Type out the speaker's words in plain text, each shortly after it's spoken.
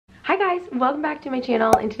Hi guys, welcome back to my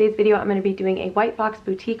channel. In today's video I'm going to be doing a White Fox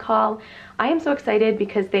boutique haul. I am so excited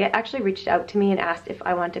because they actually reached out to me and asked if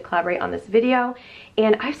I wanted to collaborate on this video,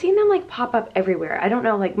 and I've seen them like pop up everywhere. I don't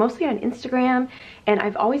know, like mostly on Instagram, and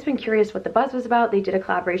I've always been curious what the buzz was about. They did a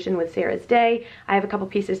collaboration with Sarah's Day. I have a couple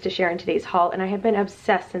pieces to share in today's haul, and I have been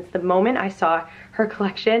obsessed since the moment I saw her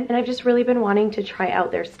collection, and I've just really been wanting to try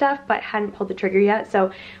out their stuff but hadn't pulled the trigger yet.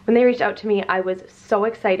 So when they reached out to me, I was so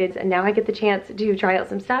excited, and now I get the chance to try out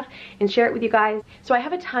some stuff and share it with you guys. So I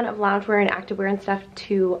have a ton of loungewear and activewear and stuff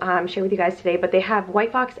to share with you guys today, but they have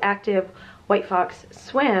White Fox Active, White Fox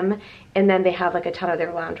Swim, and then they have like a ton of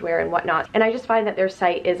their loungewear and whatnot. And I just find that their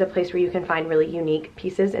site is a place where you can find really unique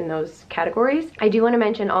pieces in those categories. I do want to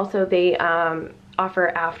mention also they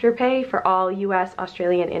offer Afterpay for all US,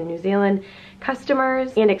 Australian, and New Zealand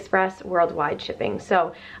customers, and express worldwide shipping.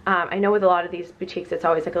 So I know with a lot of these boutiques it's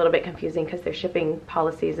always like a little bit confusing because their shipping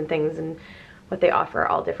policies and things and what they offer are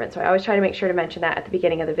all different. So I always try to make sure to mention that at the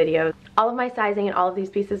beginning of the video. All of my sizing and all of these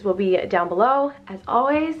pieces will be down below as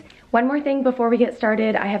always. One more thing before we get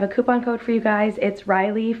started, I have a coupon code for you guys. It's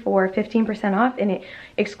Riley for 15% off, and it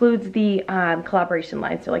excludes the collaboration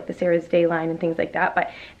line, so like the Sarah's Day line and things like that.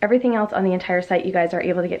 But everything else on the entire site, you guys are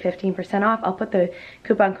able to get 15% off. I'll put the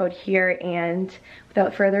coupon code here, and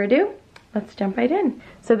without further ado, let's jump right in.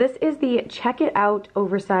 So this is the Check It Out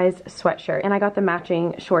oversized sweatshirt, and I got the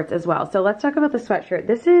matching shorts as well. So let's talk about the sweatshirt.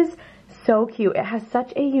 This is so cute. It has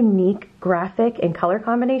such a unique graphic and color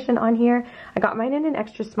combination on here. I got mine in an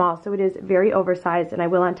extra small, so it is very oversized, and I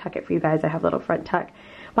will untuck it for you guys. I have a little front tuck.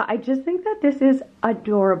 But I just think that this is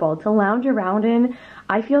adorable to lounge around in.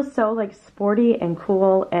 I feel so like sporty and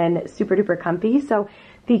cool and super duper comfy. So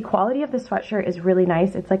the quality of the sweatshirt is really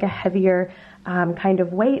nice. It's like a heavier kind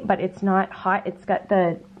of weight, but it's not hot. It's got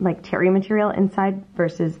the like terry material inside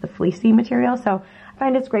versus the fleecy material. So I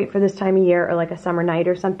find it's great for this time of year or like a summer night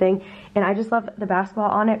or something. And I just love the basketball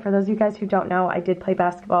on it. For those of you guys who don't know, I did play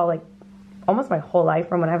basketball like almost my whole life,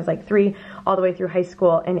 from when I was like 3 all the way through high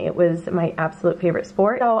school, and it was my absolute favorite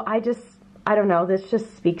sport. So I don't know, this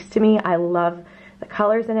just speaks to me. I love the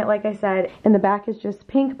colors in it, like I said, and the back is just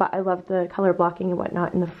pink, but I love the color blocking and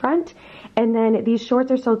whatnot in the front. And then these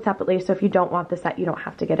shorts are sold separately, so if you don't want the set, you don't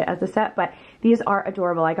have to get it as a set, but these are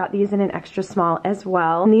adorable. I got these in an extra small as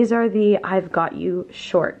well. And these are the I've Got You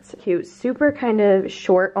shorts. Cute, super kind of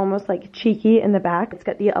short, almost like cheeky in the back. It's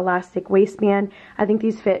got the elastic waistband. I think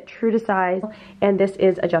these fit true to size, and this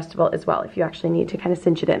is adjustable as well if you actually need to kind of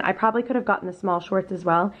cinch it in. I probably could have gotten the small shorts as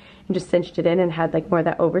well and just cinched it in and had like more of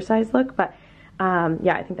that oversized look, but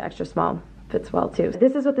yeah, I think the extra small fits well too.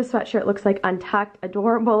 This is what the sweatshirt looks like untucked,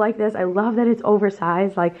 adorable like this. I love that it's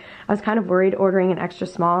oversized. Like, I was kind of worried ordering an extra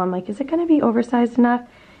small. I'm like, is it gonna be oversized enough?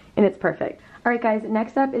 And it's perfect. All right guys,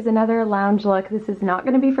 next up is another lounge look. This is not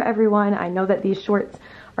gonna be for everyone. I know that these shorts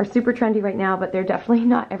are super trendy right now, but they're definitely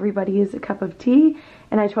not everybody's cup of tea,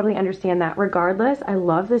 and I totally understand that. Regardless, I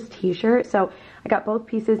love this t-shirt. So I got both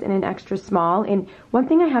pieces in an extra small, and one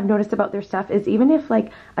thing I have noticed about their stuff is even if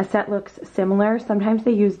like a set looks similar, sometimes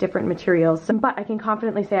they use different materials. But I can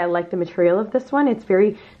confidently say I like the material of this one. It's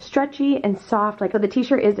very stretchy and soft. Like, so the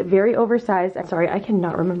t-shirt is very oversized. I'm sorry, I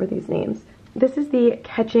cannot remember these names. This is the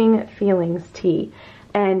Catching Feelings tee.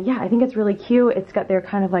 And yeah, I think it's really cute. It's got their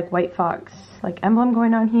kind of like White Fox like emblem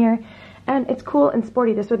going on here. And it's cool and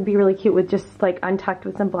sporty. This would be really cute with just like untucked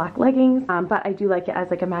with some black leggings. But I do like it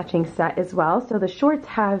as like a matching set as well. So the shorts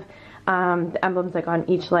have the emblems like on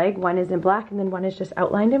each leg. One is in black and then one is just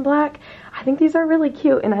outlined in black. I think these are really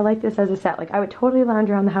cute, and I like this as a set. Like, I would totally lounge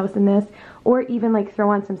around the house in this, or even like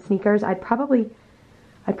throw on some sneakers. I'd probably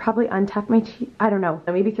untuck my, I don't know,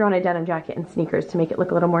 maybe throw on a denim jacket and sneakers to make it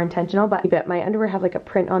look a little more intentional. But my underwear have like a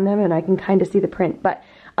print on them, and I can kind of see the print. But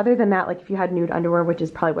other than that, like if you had nude underwear, which is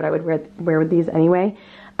probably what I would wear with these anyway,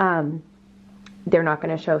 they're not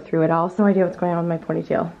going to show through at all. So no idea what's going on with my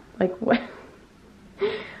ponytail. Like, what?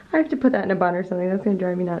 I have to put that in a bun or something. That's going to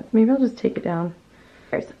drive me nuts. Maybe I'll just take it down.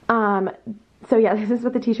 So yeah, this is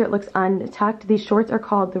what the t-shirt looks untucked. These shorts are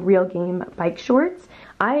called the Real Game Bike Shorts.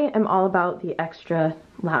 I am all about the extra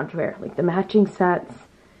loungewear, like the matching sets,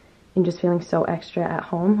 and just feeling so extra at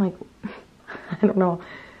home. Like, I don't know.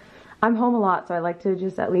 I'm home a lot, so I like to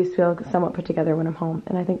just at least feel somewhat put together when I'm home,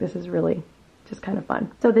 and I think this is really just kind of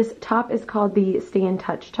fun. So this top is called the Stay in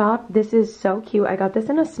Touch top. This is so cute. I got this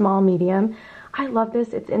in a small medium. I love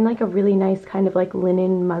this. It's in like a really nice kind of like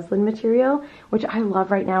linen muslin material, which I love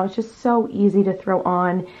right now. It's just so easy to throw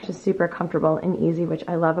on, just super comfortable and easy, which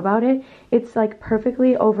I love about it. It's like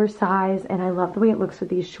perfectly oversized, and I love the way it looks with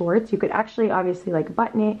these shorts. You could actually obviously like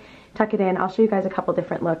button it, tuck it in. I'll show you guys a couple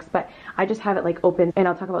different looks, but I just have it like open, and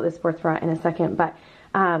I'll talk about this sports bra in a second. But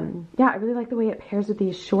Yeah, I really like the way it pairs with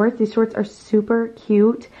these shorts. These shorts are super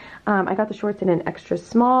cute. I got the shorts in an extra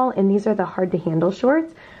small, and these are the hard to handle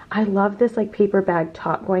shorts. I love this like paper bag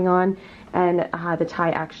top going on, and the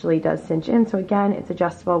tie actually does cinch in. So again, it's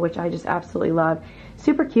adjustable, which I just absolutely love.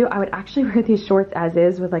 Super cute. I would actually wear these shorts as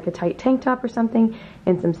is with like a tight tank top or something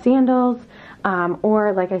and some sandals.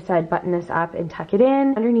 Or like I said, button this up and tuck it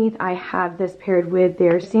in. Underneath, I have this paired with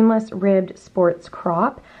their seamless ribbed sports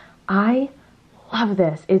crop. I love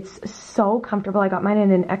this. It's so comfortable. I got mine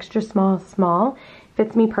in an extra small.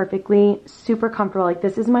 Fits me perfectly. Super comfortable. Like,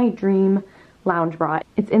 this is my dream lounge bra.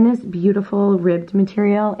 It's in this beautiful ribbed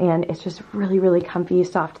material, and it's just really, really comfy,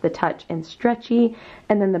 soft to the touch, and stretchy.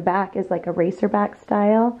 And then the back is like a racer back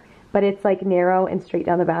style, but it's like narrow and straight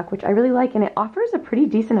down the back, which I really like, and it offers a pretty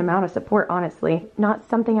decent amount of support, honestly. Not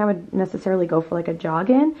something I would necessarily go for like a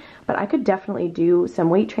jog in, but I could definitely do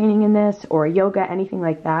some weight training in this, or yoga, anything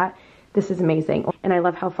like that. This is amazing. And I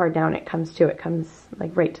love how far down it comes too. It comes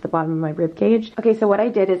like right to the bottom of my rib cage. Okay, so what I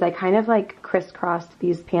did is I kind of like crisscrossed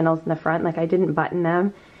these panels in the front. Like, I didn't button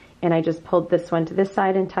them, and I just pulled this one to this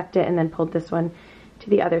side and tucked it, and then pulled this one to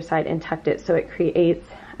the other side and tucked it. So it creates,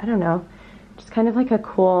 I don't know, just kind of like a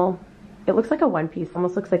cool, it looks like a one piece.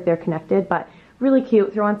 Almost looks like they're connected, but really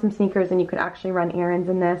cute. Throw on some sneakers and you could actually run errands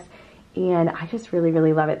in this. And I just really,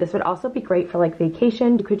 really love it. This would also be great for like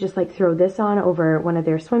vacation. You could just like throw this on over one of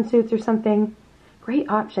their swimsuits or something. Great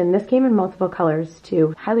option. This came in multiple colors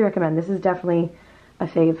too. Highly recommend. This is definitely a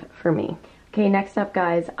fave for me. Okay, next up,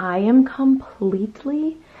 guys, I am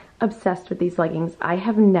completely obsessed with these leggings. I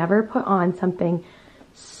have never put on something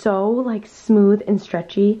so like smooth and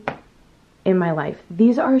stretchy in my life.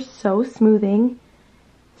 These are so smoothing,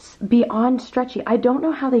 beyond stretchy. I don't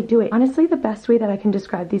know how they do it. Honestly, the best way that I can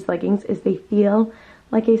describe these leggings is they feel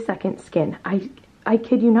like a second skin. I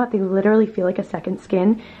kid you not, they literally feel like a second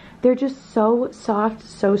skin. They're just so soft,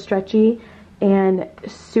 so stretchy, and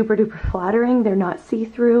super duper flattering. They're not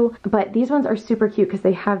see-through, but these ones are super cute because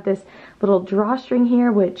they have this little drawstring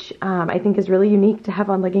here, which I think is really unique to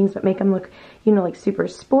have on leggings, but make them look, you know, like super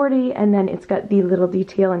sporty. And then it's got the little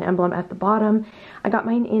detail and emblem at the bottom. I got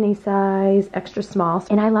mine in a size extra small,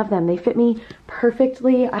 and I love them. They fit me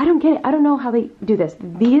perfectly. I don't get it. I don't know how they do this.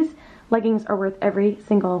 These leggings are worth every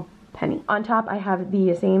single penny. On top, I have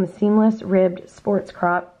the same seamless ribbed sports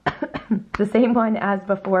crop, the same one as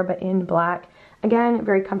before, but in black. Again,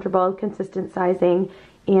 very comfortable, consistent sizing,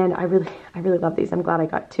 and I really love these. I'm glad I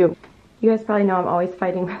got two. You guys probably know I'm always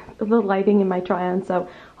fighting with the lighting in my try-on, so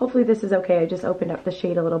hopefully this is okay. I just opened up the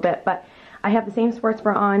shade a little bit, but I have the same sports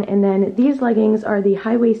bra on, and then these leggings are the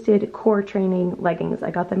high-waisted core training leggings. I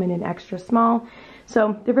got them in an extra small,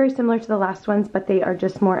 so they're very similar to the last ones, but they are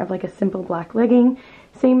just more of like a simple black legging.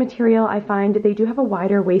 Same material. I find they do have a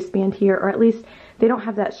wider waistband here, or at least they don't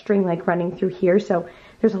have that string like running through here, so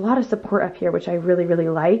there's a lot of support up here, which I really, really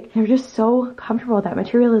like. They're just so comfortable. That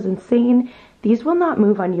material is insane. These will not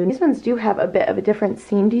move on you. These ones do have a bit of a different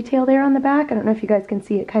seam detail there on the back. I don't know if you guys can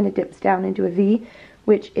see, it kind of dips down into a V,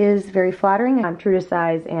 which is very flattering. I'm true to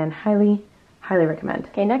size and highly recommend.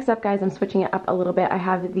 Okay, next up, guys, I'm switching it up a little bit. I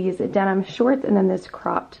have these denim shorts and then this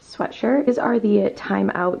cropped sweatshirt. These are the Time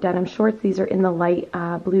Out denim shorts. These are in the light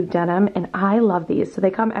blue denim, and I love these. So they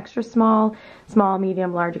come extra small,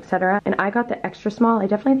 medium, large, etc. And I got the extra small. I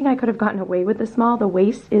definitely think I could have gotten away with the small. The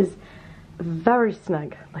waist is very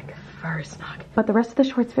snug, like very snug. But the rest of the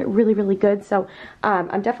shorts fit really, really good. So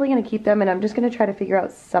I'm definitely gonna keep them, and I'm just gonna try to figure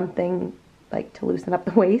out something like to loosen up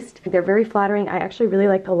the waist. They're very flattering. I actually really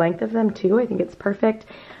like the length of them too. I think it's perfect.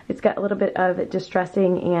 It's got a little bit of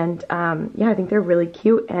distressing, and yeah, I think they're really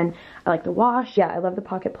cute, and I like the wash. Yeah, I love the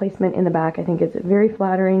pocket placement in the back. I think it's very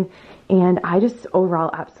flattering, and I just overall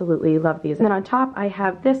absolutely love these. And then on top, I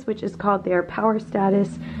have this, which is called their Power Status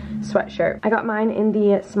sweatshirt. I got mine in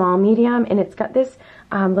the small medium, and it's got this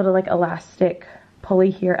little like elastic pulley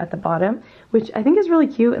here at the bottom, which I think is really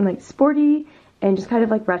cute and like sporty and just kind of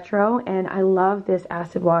like retro, and I love this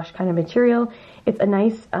acid wash kind of material. It's a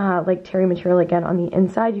nice like terry material again on the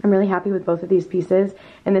inside. I'm really happy with both of these pieces,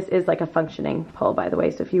 and this is like a functioning pull, by the way,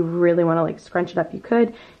 so if you really want to like scrunch it up, you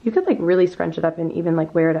could like really scrunch it up and even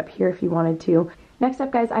like wear it up here if you wanted to. Next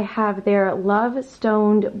up, guys, I have their Love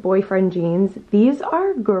Stoned boyfriend jeans. These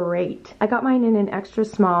are great. I got mine in an extra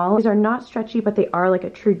small. These are not stretchy, but they are like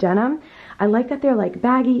a true denim. I like that they're like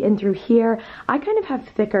baggy in through here. I kind of have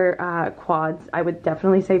thicker quads, I would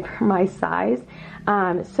definitely say, for my size.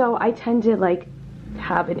 So I tend to like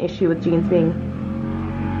have an issue with jeans being...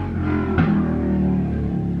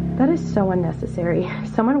 That is so unnecessary.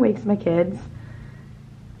 If someone wakes my kids,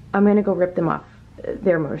 I'm gonna go rip them off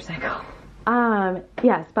their motorcycle.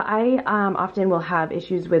 Yes, but I often will have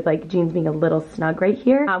issues with like jeans being a little snug right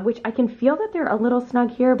here, which I can feel that they're a little snug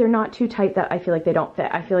here. They're not too tight that I feel like they don't fit.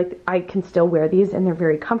 I feel like I can still wear these and they're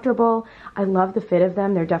very comfortable. I love the fit of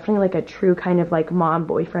them. They're definitely like a true kind of like mom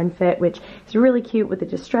boyfriend fit, which is really cute with the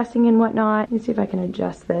distressing and whatnot. Let me see if I can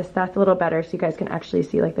adjust this. That's a little better so you guys can actually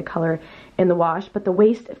see like the color in the wash, but the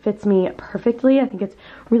waist fits me perfectly. I think it's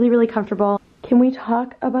really, really comfortable. Can we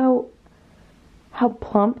talk about how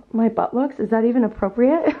plump my butt looks? Is that even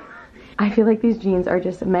appropriate? I feel like these jeans are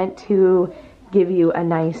just meant to give you a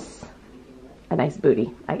nice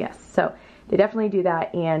booty, I guess. So they definitely do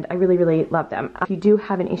that, and I really, really love them. If you do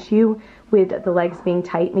have an issue with the legs being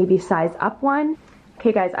tight, maybe size up one.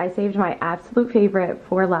 Okay guys, I saved my absolute favorite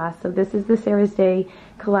for last. So this is the Sarah's Day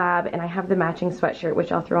collab, and I have the matching sweatshirt,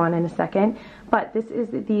 which I'll throw on in a second. But this is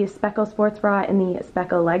the Speckle sports bra and the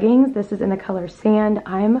Speckle leggings. This is in the color Sand.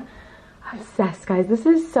 I'm obsessed, guys. This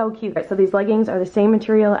is so cute. So these leggings are the same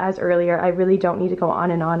material as earlier. I really don't need to go on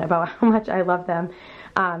and on about how much I love them.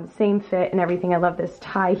 Same fit and everything. I love this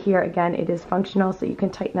tie here. Again, it is functional, so you can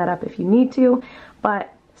tighten that up if you need to.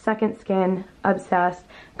 But second skin, obsessed.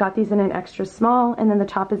 Got these in an extra small, and then the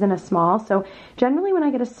top is in a small. So generally when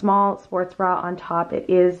I get a small sports bra on top, it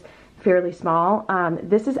is fairly small.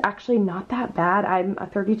 This is actually not that bad. I'm a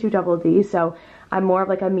 32 double D, so I'm more of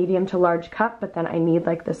like a medium to large cup, but then I need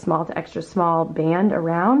like the small to extra small band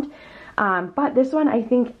around. But this one I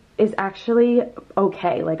think is actually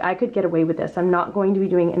okay. Like I could get away with this. I'm not going to be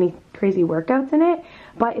doing any crazy workouts in it,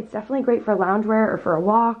 but it's definitely great for loungewear or for a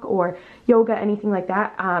walk or yoga, anything like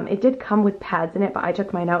that. It did come with pads in it, but I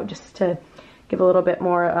took mine out just to give a little bit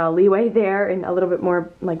more leeway there and a little bit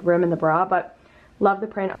more like room in the bra. But love the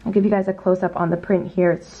print. I'll give you guys a close-up on the print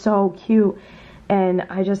here. It's so cute. And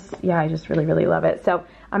I just really, really love it. So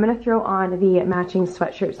I'm going to throw on the matching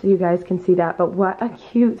sweatshirt so you guys can see that. But what a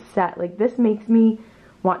cute set. Like this makes me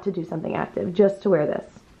want to do something active just to wear this.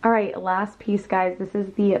 All right, last piece, guys. This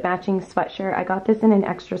is the matching sweatshirt. I got this in an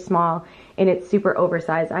extra small and it's super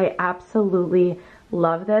oversized. I absolutely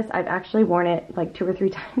love this. I've actually worn it like 2 or 3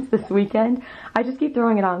 times this weekend. I just keep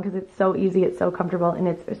throwing it on because it's so easy, it's so comfortable, and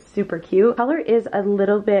it's super cute. Color is a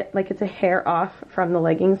little bit like it's a hair off from the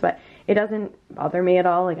leggings, but it doesn't bother me at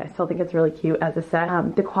all. Like I still think it's really cute as a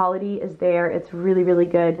set. The quality is there. It's really, really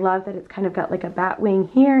good. Love that it's kind of got like a bat wing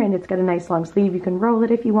here, and it's got a nice long sleeve. You can roll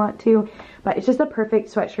it if you want to, but it's just a perfect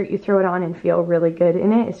sweatshirt. You throw it on and feel really good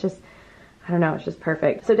in it. It's just, I don't know, it's just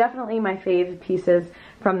perfect. So definitely my fave pieces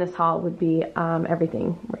from this haul would be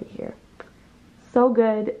everything right here. So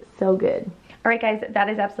good, so good. All right, guys, that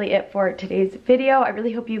is absolutely it for today's video. I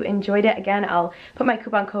really hope you enjoyed it. Again, I'll put my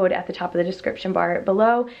coupon code at the top of the description bar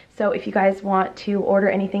below. So if you guys want to order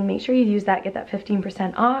anything, make sure you use that, get that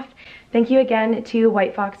 15% off. Thank you again to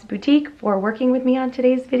White Fox Boutique for working with me on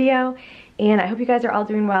today's video. And I hope you guys are all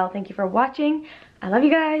doing well. Thank you for watching. I love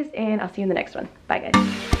you guys, and I'll see you in the next one. Bye,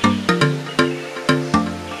 guys.